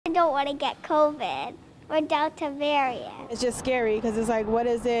don't want to get COVID or Delta variant. It's just scary because it's like, what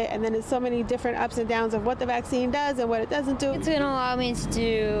is it? And then there's so many different ups and downs of what the vaccine does and what it doesn't do. It's going to allow me to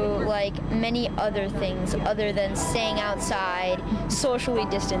do like many other things other than staying outside, socially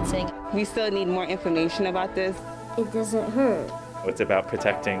distancing. We still need more information about this. It doesn't hurt. It's about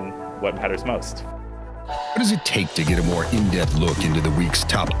protecting what matters most. What does it take to get a more in-depth look into the week's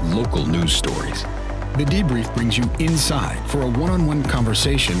top local news stories? The Debrief brings you inside for a one-on-one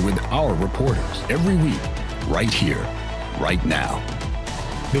conversation with our reporters every week, right here, right now.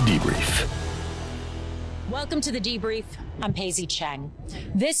 The Debrief. Welcome to The Debrief. I'm Pei-Sze Cheng.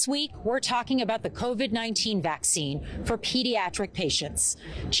 This week, we're talking about the COVID-19 vaccine for pediatric patients.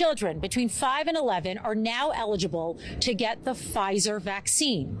 Children between 5 and 11 are now eligible to get the Pfizer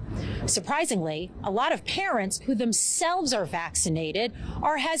vaccine. Surprisingly, a lot of parents who themselves are vaccinated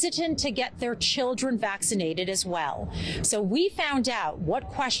are hesitant to get their children vaccinated as well. So we found out what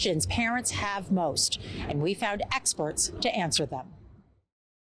questions parents have most, and we found experts to answer them.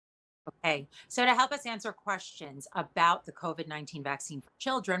 Okay, so to help us answer questions about the COVID-19 vaccine for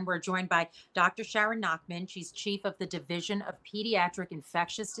children, we're joined by Dr. Sharon Nachman. She's chief of the Division of Pediatric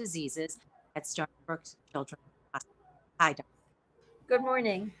Infectious Diseases at Stony Brook Children's Hospital. Hi, Dr. Good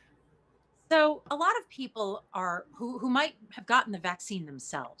morning. So a lot of people who might have gotten the vaccine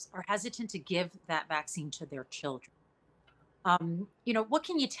themselves are hesitant to give that vaccine to their children. What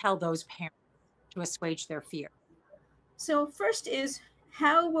can you tell those parents to assuage their fear? So first is,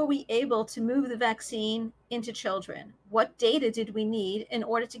 how were we able to move the vaccine into children? What data did we need in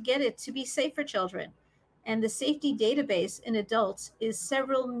order to get it to be safe for children? And the safety database in adults is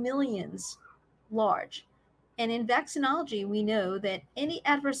several millions large. And in vaccinology, we know that any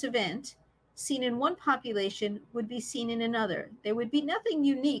adverse event seen in one population would be seen in another. There would be nothing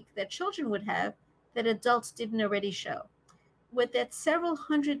unique that children would have that adults didn't already show. With that several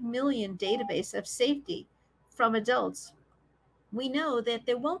 100 million database of safety from adults, we know that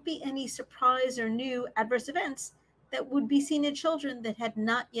there won't be any surprise or new adverse events that would be seen in children that had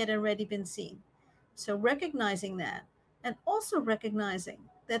not yet already been seen. So recognizing that, and also recognizing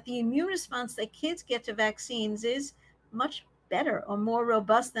that the immune response that kids get to vaccines is much better or more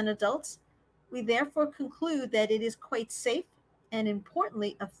robust than adults, we therefore conclude that it is quite safe and,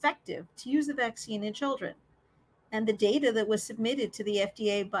 importantly, effective to use the vaccine in children. And the data that was submitted to the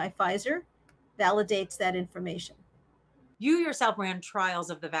FDA by Pfizer validates that information. You yourself ran trials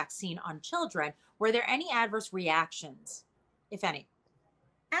of the vaccine on children. Were there any adverse reactions, if any?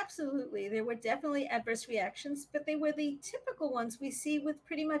 Absolutely. There were definitely adverse reactions, but they were the typical ones we see with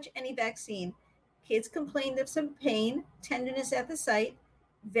pretty much any vaccine. Kids complained of some pain, tenderness at the site.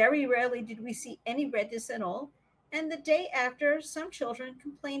 Very rarely did we see any redness at all. And the day after, some children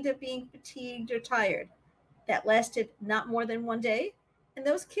complained of being fatigued or tired. That lasted not more than one day. And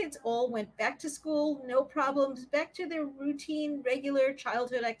those kids all went back to school, no problems, back to their routine, regular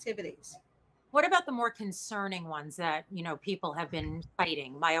childhood activities. What about the more concerning ones that, people have been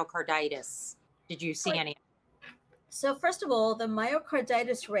citing, myocarditis? Did you see any? So first of all, the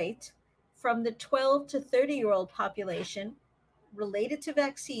myocarditis rate from the 12 to 30-year-old population related to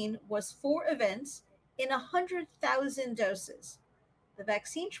vaccine was 4 events in 100,000 doses. The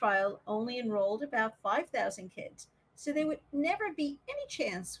vaccine trial only enrolled about 5,000 kids. So there would never be any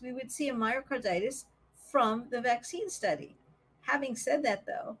chance we would see a myocarditis from the vaccine study. Having said that,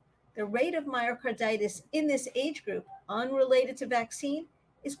 though, the rate of myocarditis in this age group, unrelated to vaccine,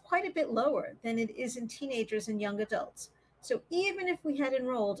 is quite a bit lower than it is in teenagers and young adults. So even if we had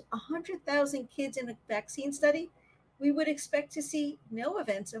enrolled 100,000 kids in a vaccine study, we would expect to see no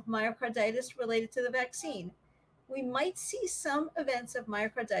events of myocarditis related to the vaccine. We might see some events of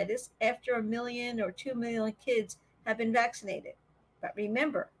myocarditis after 1 million or 2 million kids have been vaccinated. But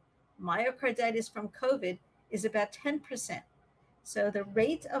remember, myocarditis from COVID is about 10%. So the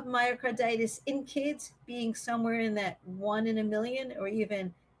rate of myocarditis in kids being somewhere in that 1 in a million or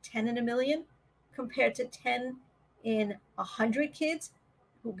even 10 in a million compared to 10 in 100 kids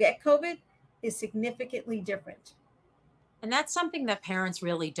who get COVID is significantly different. And that's something that parents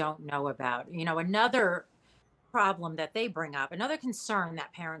really don't know about. Another problem that they bring up, another concern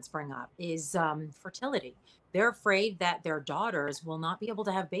that parents bring up is fertility. They're afraid that their daughters will not be able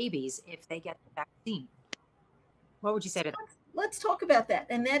to have babies if they get the vaccine. What would you say to that? Let's talk about that.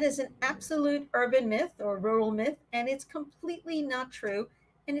 And that is an absolute urban myth or rural myth, and it's completely not true,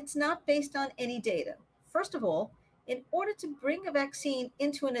 and it's not based on any data. First of all, in order to bring a vaccine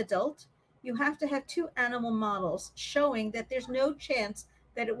into an adult, you have to have 2 animal models showing that there's no chance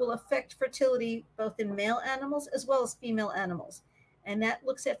that it will affect fertility both in male animals as well as female animals. And that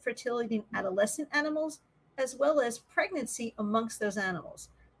looks at fertility in adolescent animals as well as pregnancy amongst those animals.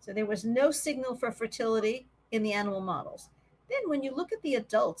 So there was no signal for fertility in the animal models. Then when you look at the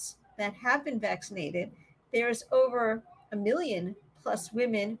adults that have been vaccinated, there's over 1 million plus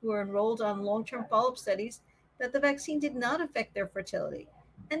women who are enrolled on long-term follow-up studies that the vaccine did not affect their fertility.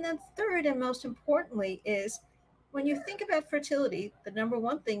 And then third, and most importantly, is when you think about fertility, the number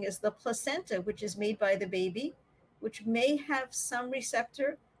one thing is the placenta, which is made by the baby, which may have some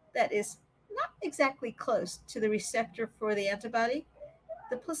receptor that is not exactly close to the receptor for the antibody.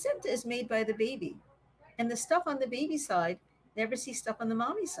 The placenta is made by the baby, and the stuff on the baby side never sees stuff on the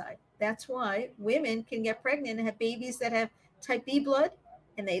mommy side. That's why women can get pregnant and have babies that have type B blood,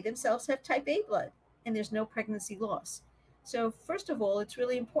 and they themselves have type A blood, and there's no pregnancy loss. So first of all, it's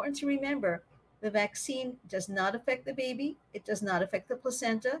really important to remember the vaccine does not affect the baby. It does not affect the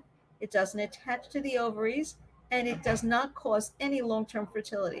placenta. It doesn't attach to the ovaries, and it does not cause any long-term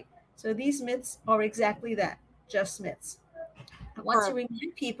fertility. So these myths are exactly that, just myths. I want to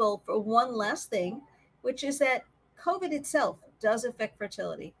remind people for one last thing, which is that COVID itself does affect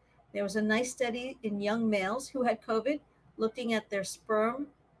fertility. There was a nice study in young males who had COVID looking at their sperm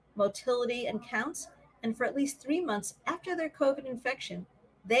motility and counts, and for at least 3 months after their COVID infection,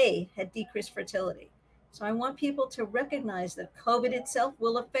 they had decreased fertility. So I want people to recognize that COVID itself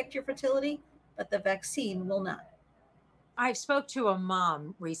will affect your fertility, but the vaccine will not. I spoke to a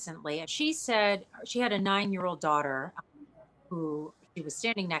mom recently, and she said she had a 9-year-old daughter who she was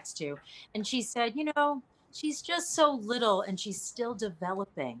standing next to, and she said, she's just so little and she's still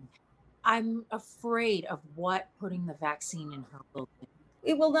developing. I'm afraid of what putting the vaccine in her will do.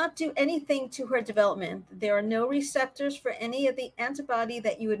 It will not do anything to her development. There are no receptors for any of the antibody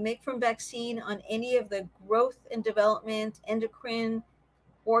that you would make from vaccine on any of the growth and development, endocrine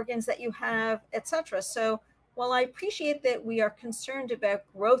organs that you have, etc. So while I appreciate that we are concerned about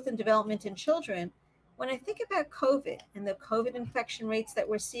growth and development in children, when I think about COVID and the COVID infection rates that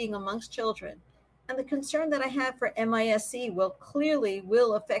we're seeing amongst children, and the concern that I have for MIS-C clearly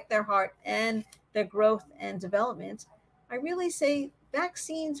will affect their heart and their growth and development, I really say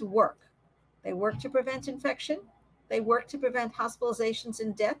vaccines work. They work to prevent infection. They work to prevent hospitalizations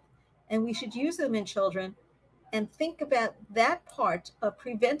and death, and we should use them in children and think about that part of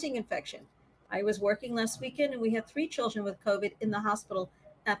preventing infection. I was working last weekend and we had 3 children with COVID in the hospital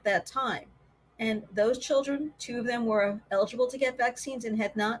at that time. And those children, 2 of them were eligible to get vaccines and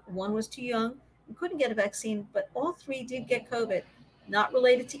had not. 1 was too young and couldn't get a vaccine, but all 3 did get COVID, not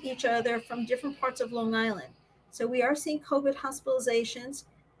related to each other, from different parts of Long Island. So we are seeing COVID hospitalizations.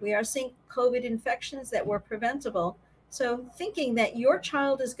 We are seeing COVID infections that were preventable. So thinking that your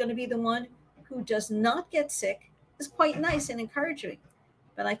child is going to be the one who does not get sick is quite nice and encouraging.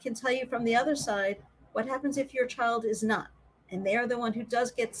 But I can tell you from the other side, what happens if your child is not, and they are the one who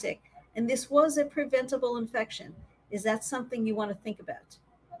does get sick, and this was a preventable infection? Is that something you want to think about?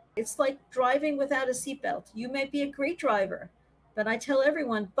 It's like driving without a seatbelt. You may be a great driver, but I tell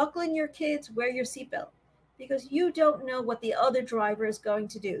everyone, buckle in your kids, wear your seatbelt, because you don't know what the other driver is going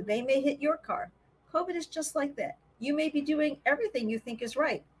to do. They may hit your car. COVID is just like that. You may be doing everything you think is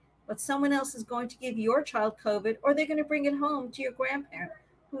right, but someone else is going to give your child COVID, or they're going to bring it home to your grandparent,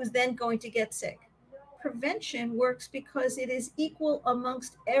 who is then going to get sick. Prevention works because it is equal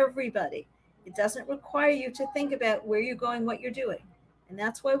amongst everybody. It doesn't require you to think about where you're going, what you're doing. And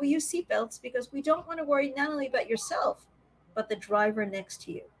that's why we use seatbelts, because we don't want to worry not only about yourself, but the driver next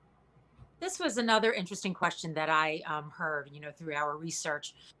to you. This was another interesting question that I heard, through our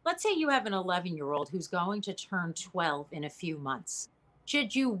research. Let's say you have an 11-year-old who's going to turn 12 in a few months.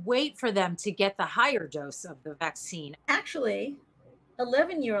 Should you wait for them to get the higher dose of the vaccine? Actually,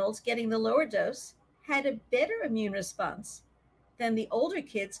 11-year-olds getting the lower dose had a better immune response than the older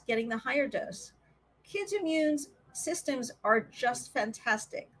kids getting the higher dose. Kids' immune systems are just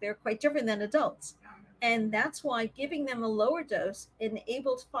fantastic. They're quite different than adults. And that's why giving them a lower dose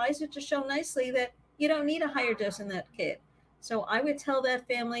enabled Pfizer to show nicely that you don't need a higher dose in that kid. So I would tell that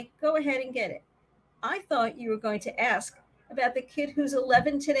family, go ahead and get it. I thought you were going to ask about the kid who's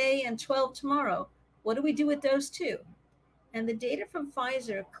 11 today and 12 tomorrow. What do we do with dose 2? And the data from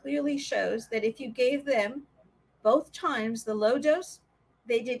Pfizer clearly shows that if you gave them both times the low dose,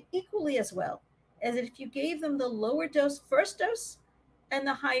 they did equally as well as if you gave them the lower dose first dose and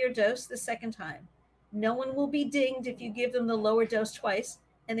the higher dose the second time. No one will be dinged if you give them the lower dose twice,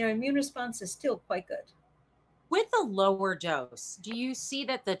 and their immune response is still quite good. With the lower dose, do you see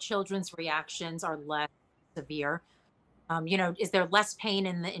that the children's reactions are less severe? Is there less pain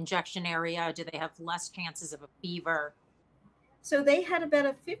in the injection area? Do they have less chances of a fever? So they had about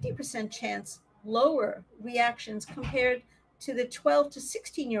a 50% chance lower reactions compared to the 12 to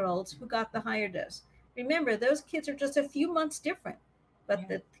 16-year-olds who got the higher dose. Remember, those kids are just a few months different, But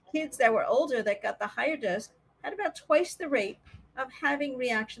the kids that were older that got the higher dose had about twice the rate of having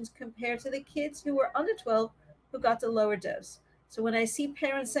reactions compared to the kids who were under 12 who got the lower dose. So when I see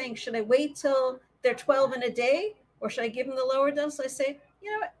parents saying, should I wait till they're 12 in a day or should I give them the lower dose? I say,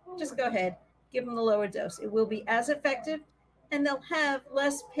 you know what, just go ahead, give them the lower dose. It will be as effective and they'll have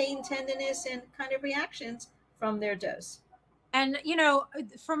less pain, tenderness, and kind of reactions from their dose. And,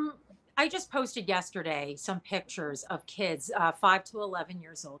 I just posted yesterday some pictures of kids 5 to 11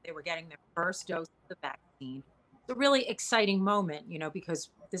 years old. They were getting their first dose of the vaccine. It's a really exciting moment, because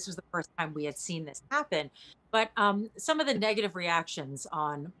this was the first time we had seen this happen. But some of the negative reactions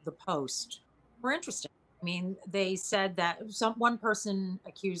on the post were interesting. I mean, they said that one person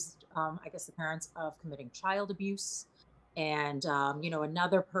accused, I guess, the parents of committing child abuse. And,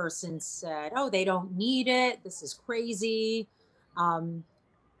 another person said, oh, they don't need it. This is crazy.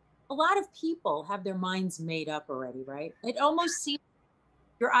 A lot of people have their minds made up already, right? It almost seems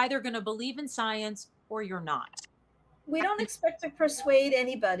you're either going to believe in science or you're not. We don't expect to persuade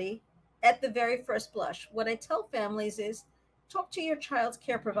anybody at the very first blush. What I tell families is talk to your child's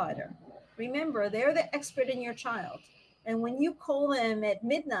care provider. Remember, they're the expert in your child. And when you call them at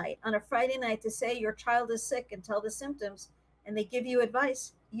midnight on a Friday night to say your child is sick and tell the symptoms, and they give you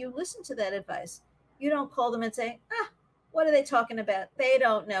advice, you listen to that advice. You don't call them and say, what are they talking about? They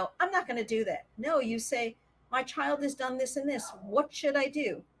don't know. I'm not going to do that. No, you say, my child has done this and this. What should I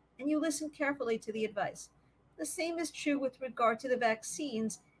do? And you listen carefully to the advice. The same is true with regard to the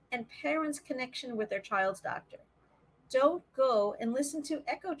vaccines and parents' connection with their child's doctor. Don't go and listen to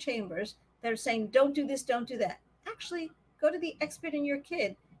echo chambers that are saying, don't do this, don't do that. Actually, go to the expert in your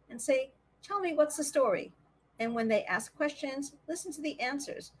kid and say, tell me, what's the story? And when they ask questions, listen to the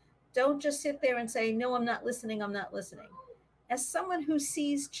answers. Don't just sit there and say, no, I'm not listening, I'm not listening. As someone who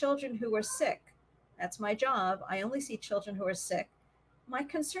sees children who are sick, that's my job, I only see children who are sick, my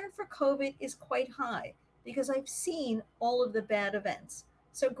concern for COVID is quite high because I've seen all of the bad events.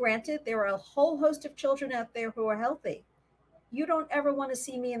 So granted, there are a whole host of children out there who are healthy. You don't ever want to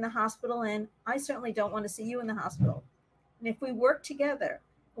see me in the hospital, and I certainly don't want to see you in the hospital. And if we work together,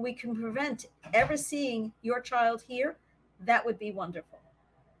 we can prevent ever seeing your child here, that would be wonderful.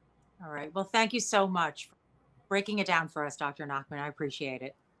 All right. Well, thank you so much for breaking it down for us, Dr. Nachman. I appreciate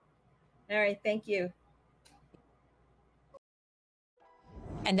it. All right. Thank you.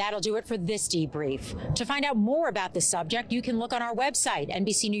 And that'll do it for this debrief. To find out more about the subject, you can look on our website,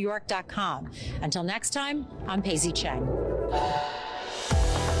 NBCNewYork.com. Until next time, I'm Pei-Sze Cheng.